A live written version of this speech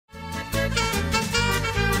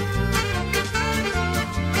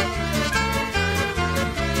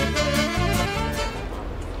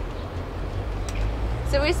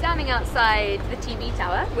we're standing outside the TV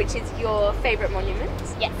tower, which is your favourite monument.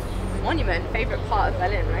 Yes. Monument, favourite part of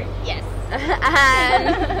Berlin, right? Yes.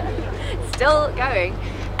 And still going.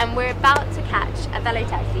 And we're about to catch a Velo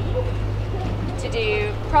taxi to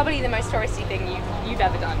do probably the most touristy thing you've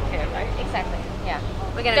ever done here, right? Exactly. Yeah.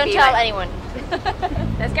 We're gonna Don't tell anyone.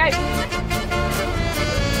 Let's go.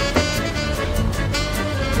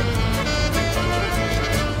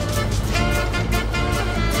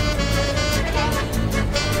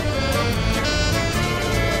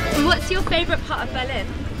 What's your favourite part of Berlin?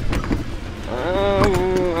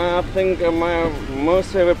 I think my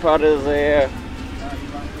most favorite part is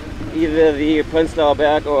either the Prenzlauer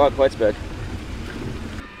Berg or Kreuzberg.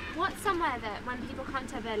 What's somewhere that when people come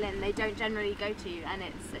to Berlin they don't generally go to and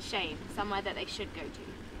it's a shame? Somewhere that they should go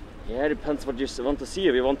to? Yeah, it depends what you want to see.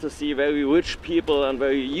 We want to see very rich people and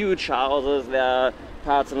very huge houses. There are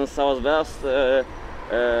parts in the southwest,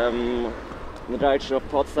 in the direction of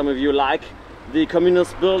Potsdam. If you like the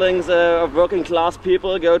communist buildings of working class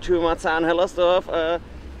people, go to Marzahn-Hellersdorf.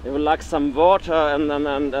 If you like some water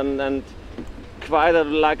and quite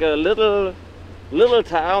like a little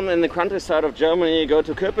town in the countryside of Germany, go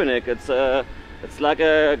to Köpenick. It's like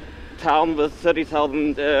a town with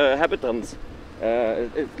 30,000 inhabitants.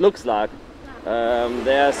 It looks like.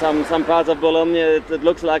 There are some parts of Berlin. It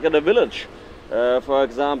looks like a village. For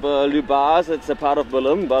example, Lübars. It's a part of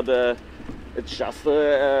Berlin, but it's just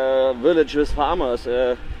a village with farmers,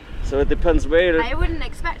 so it depends where. I wouldn't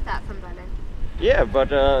expect that from Berlin. Yeah,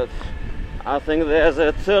 but I think there's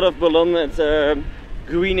a third of Berlin. It's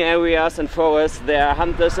green areas and forests. There are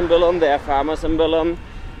hunters in Berlin. There are farmers in Berlin.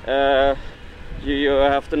 You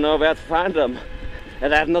have to know where to find them.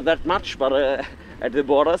 And I have not that much, but at the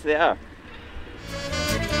borders they are.